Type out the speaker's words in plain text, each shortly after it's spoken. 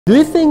Do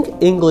you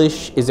think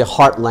English is a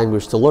hard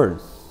language to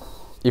learn?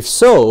 If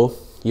so,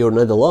 you're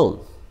not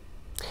alone.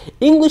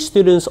 English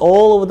students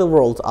all over the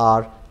world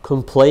are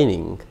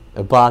complaining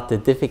about the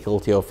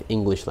difficulty of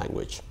English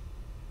language,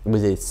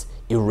 with its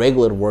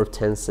irregular verb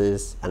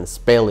tenses and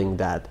spelling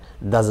that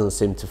doesn't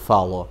seem to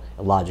follow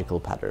a logical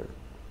pattern.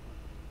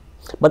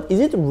 But is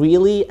it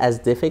really as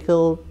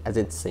difficult as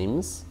it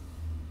seems?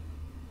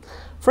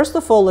 First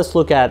of all, let's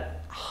look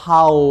at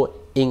how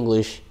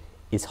English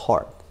is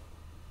hard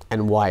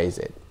and why is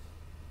it.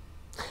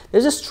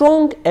 There's a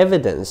strong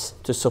evidence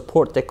to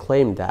support the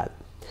claim that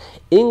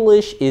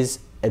English is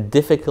a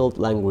difficult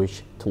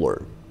language to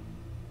learn.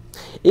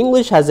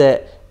 English has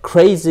a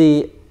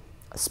crazy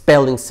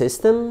spelling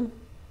system,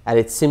 and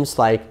it seems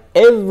like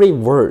every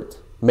word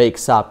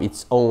makes up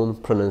its own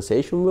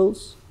pronunciation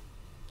rules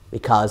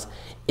because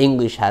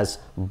English has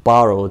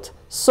borrowed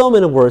so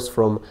many words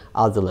from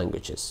other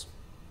languages.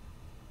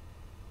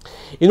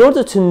 In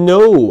order to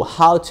know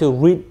how to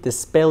read the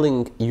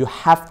spelling, you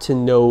have to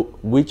know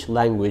which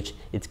language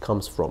it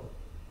comes from,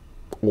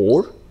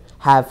 or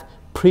have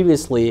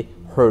previously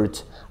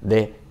heard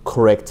the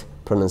correct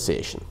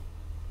pronunciation.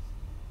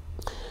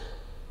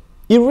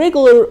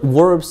 Irregular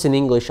verbs in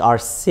English are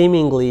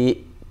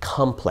seemingly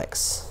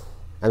complex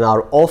and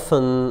are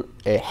often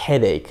a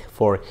headache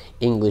for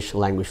English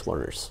language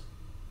learners.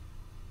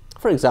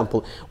 For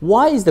example,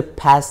 why is the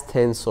past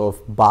tense of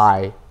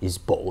buy is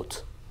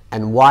bought?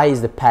 And why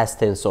is the past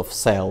tense of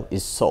sell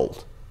is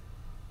sold?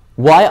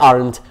 Why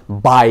aren't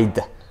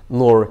buyed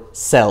nor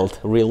sold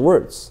real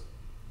words?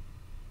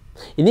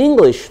 In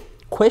English,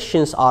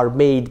 questions are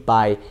made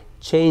by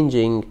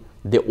changing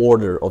the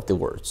order of the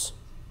words,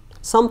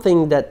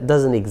 something that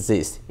doesn't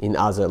exist in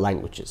other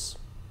languages.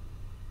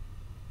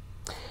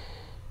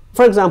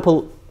 For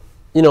example,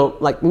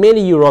 like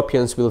many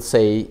Europeans will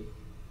say,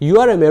 "You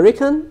are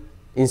American?"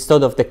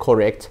 instead of the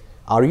correct,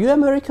 "Are you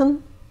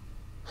American?"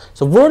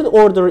 So word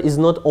order is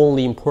not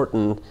only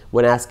important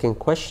when asking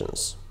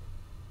questions,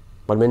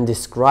 but when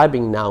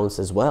describing nouns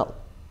as well.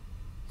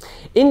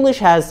 English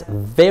has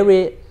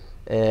very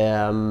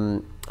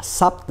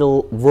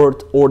subtle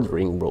word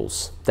ordering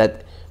rules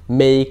that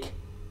make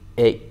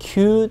a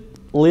cute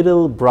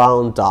little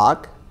brown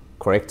dog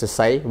correct to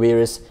say,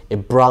 whereas a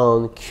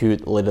brown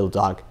cute little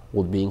dog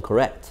would be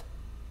incorrect.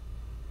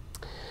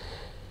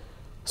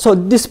 So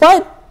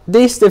despite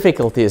these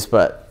difficulties,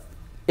 but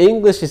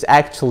English is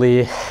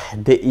actually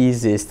the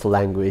easiest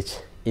language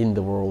in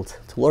the world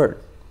to learn.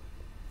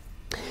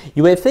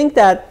 You may think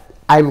that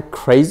I'm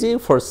crazy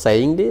for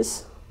saying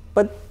this,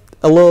 but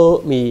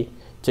allow me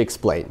to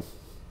explain.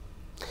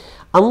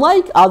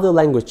 Unlike other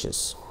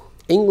languages,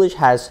 English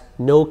has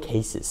no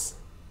cases,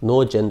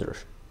 no gender,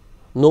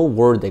 no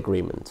word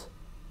agreement,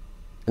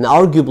 and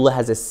arguably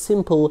has a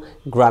simple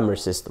grammar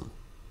system.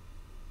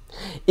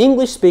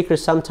 English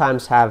speakers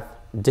sometimes have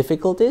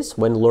difficulties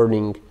when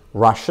learning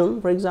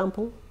Russian, for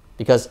example,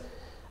 because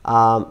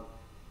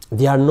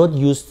they are not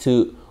used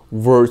to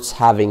words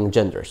having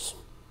genders.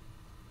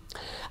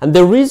 And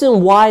the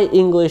reason why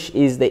English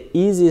is the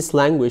easiest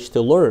language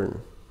to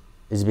learn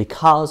is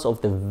because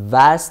of the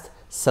vast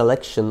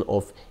selection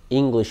of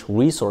English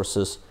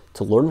resources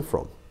to learn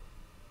from.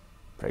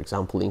 For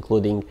example,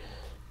 including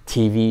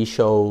TV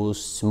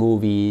shows,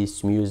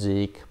 movies,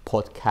 music,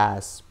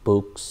 podcasts,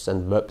 books,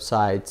 and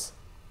websites.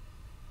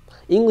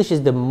 English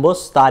is the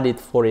most studied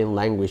foreign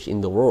language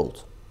in the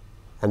world,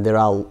 and there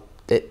are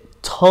a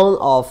ton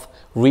of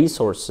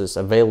resources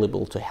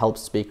available to help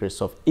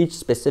speakers of each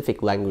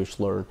specific language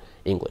learn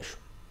English.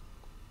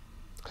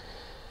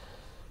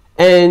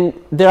 And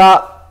there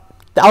are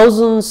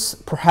thousands,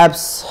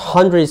 perhaps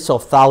hundreds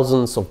of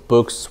thousands of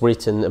books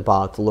written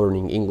about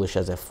learning English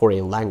as a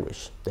foreign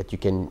language that you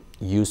can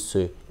use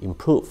to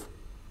improve.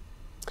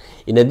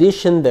 In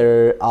addition,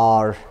 there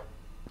are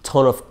a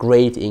ton of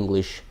great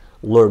English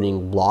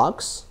learning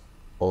blogs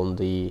on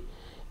the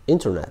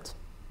internet.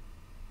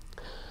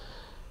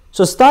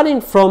 So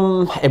starting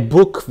from a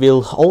book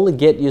will only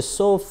get you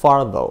so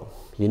far though.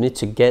 You need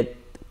to get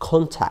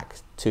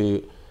contact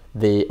to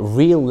the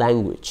real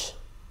language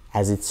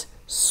as it's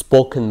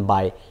spoken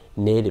by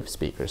native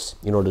speakers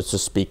in order to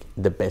speak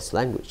the best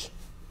language.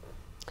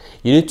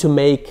 You need to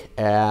make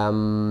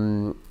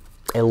a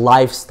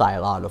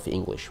lifestyle out of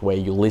English where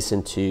you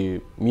listen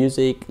to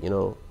music,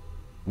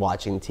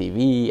 watching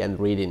TV and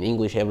reading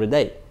English every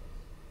day.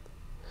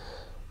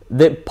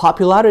 The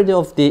popularity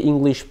of the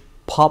English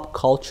pop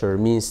culture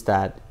means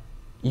that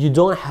you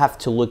don't have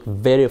to look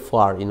very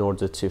far in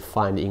order to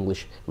find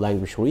English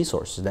language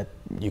resources that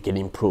you can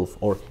improve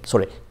or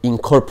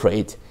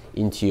incorporate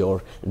into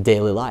your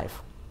daily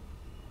life.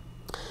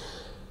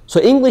 So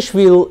English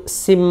will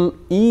seem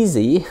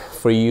easy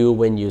for you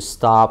when you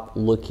stop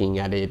looking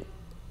at it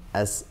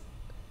as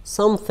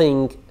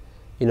something,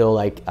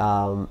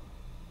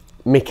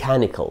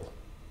 mechanical,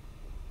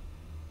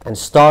 and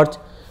start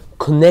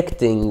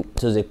connecting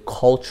to the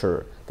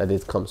culture that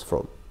it comes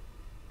from.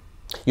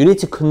 You need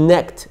to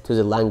connect to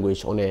the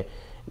language on a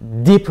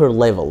deeper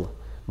level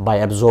by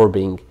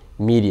absorbing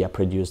media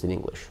produced in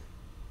English.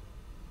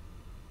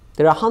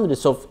 There are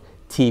hundreds of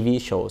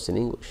TV shows in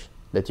English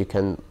that you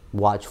can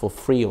watch for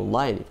free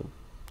online even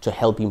to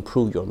help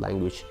improve your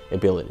language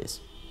abilities.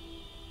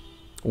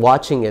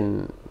 Watching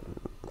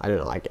I don't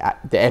know, like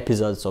the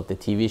episodes of the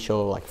TV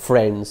show like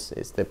Friends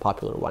is the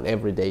popular one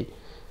every day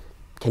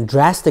can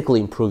drastically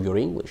improve your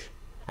English,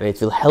 and it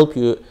will help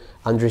you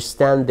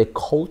understand the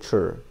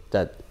culture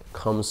that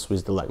comes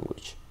with the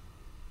language.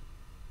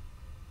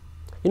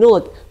 You know,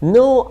 like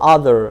no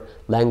other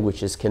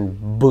languages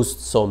can boost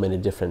so many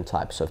different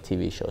types of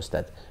TV shows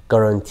that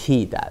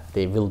guarantee that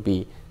they will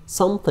be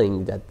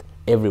something that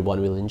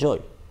everyone will enjoy.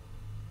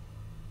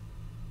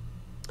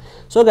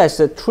 So guys,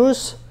 the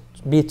truth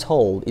be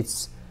told,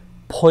 it's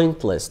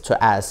pointless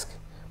to ask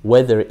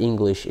whether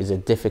English is a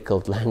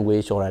difficult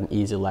language or an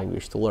easy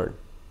language to learn.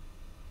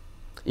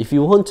 If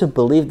you want to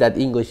believe that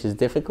English is a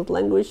difficult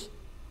language,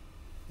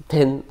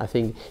 then I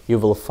think you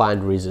will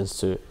find reasons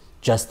to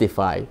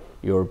justify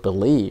your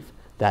belief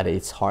that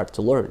it's hard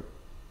to learn.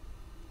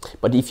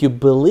 But if you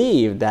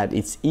believe that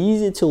it's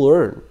easy to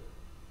learn,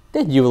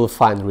 then you will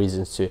find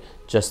reasons to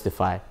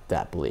justify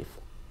that belief.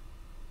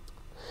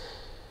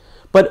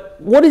 But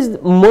what is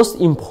most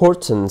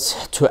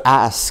important to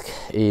ask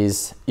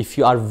is if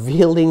you are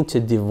willing to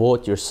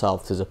devote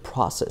yourself to the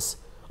process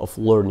of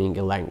learning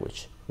a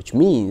language, which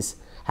means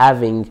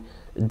having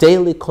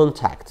daily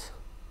contact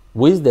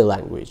with the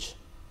language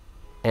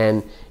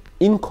and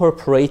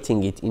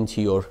incorporating it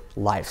into your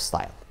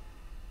lifestyle.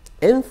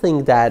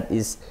 Anything that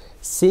is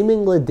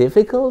seemingly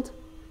difficult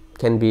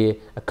can be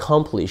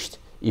accomplished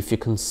if you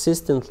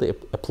consistently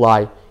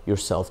apply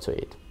yourself to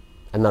it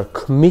and are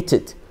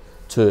committed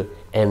to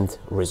end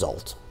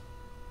result.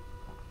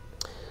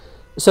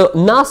 So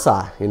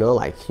NASA, you know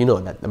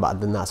that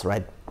about the NASA,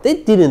 right?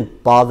 They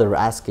didn't bother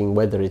asking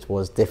whether it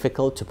was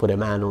difficult to put a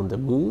man on the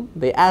moon.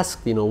 They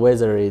asked,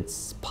 whether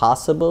it's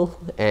possible,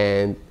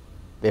 and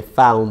they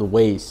found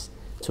ways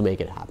to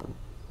make it happen.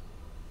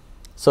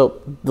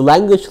 So the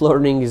language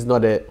learning is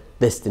not a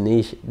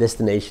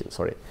destination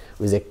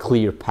with a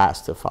clear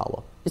path to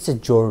follow. It's a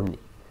journey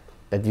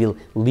that will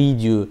lead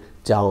you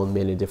down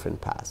many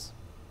different paths.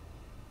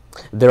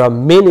 There are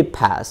many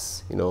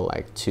paths,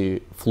 like to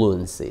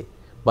fluency,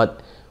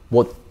 but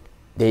what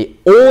they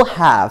all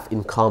have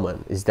in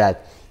common is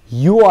that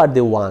you are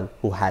the one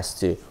who has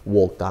to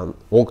walk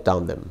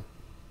down them.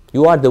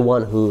 You are the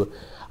one who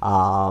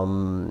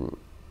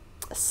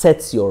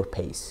sets your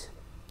pace.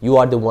 You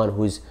are the one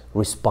who is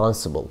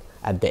responsible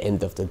at the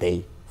end of the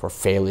day for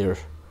failure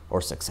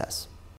or success.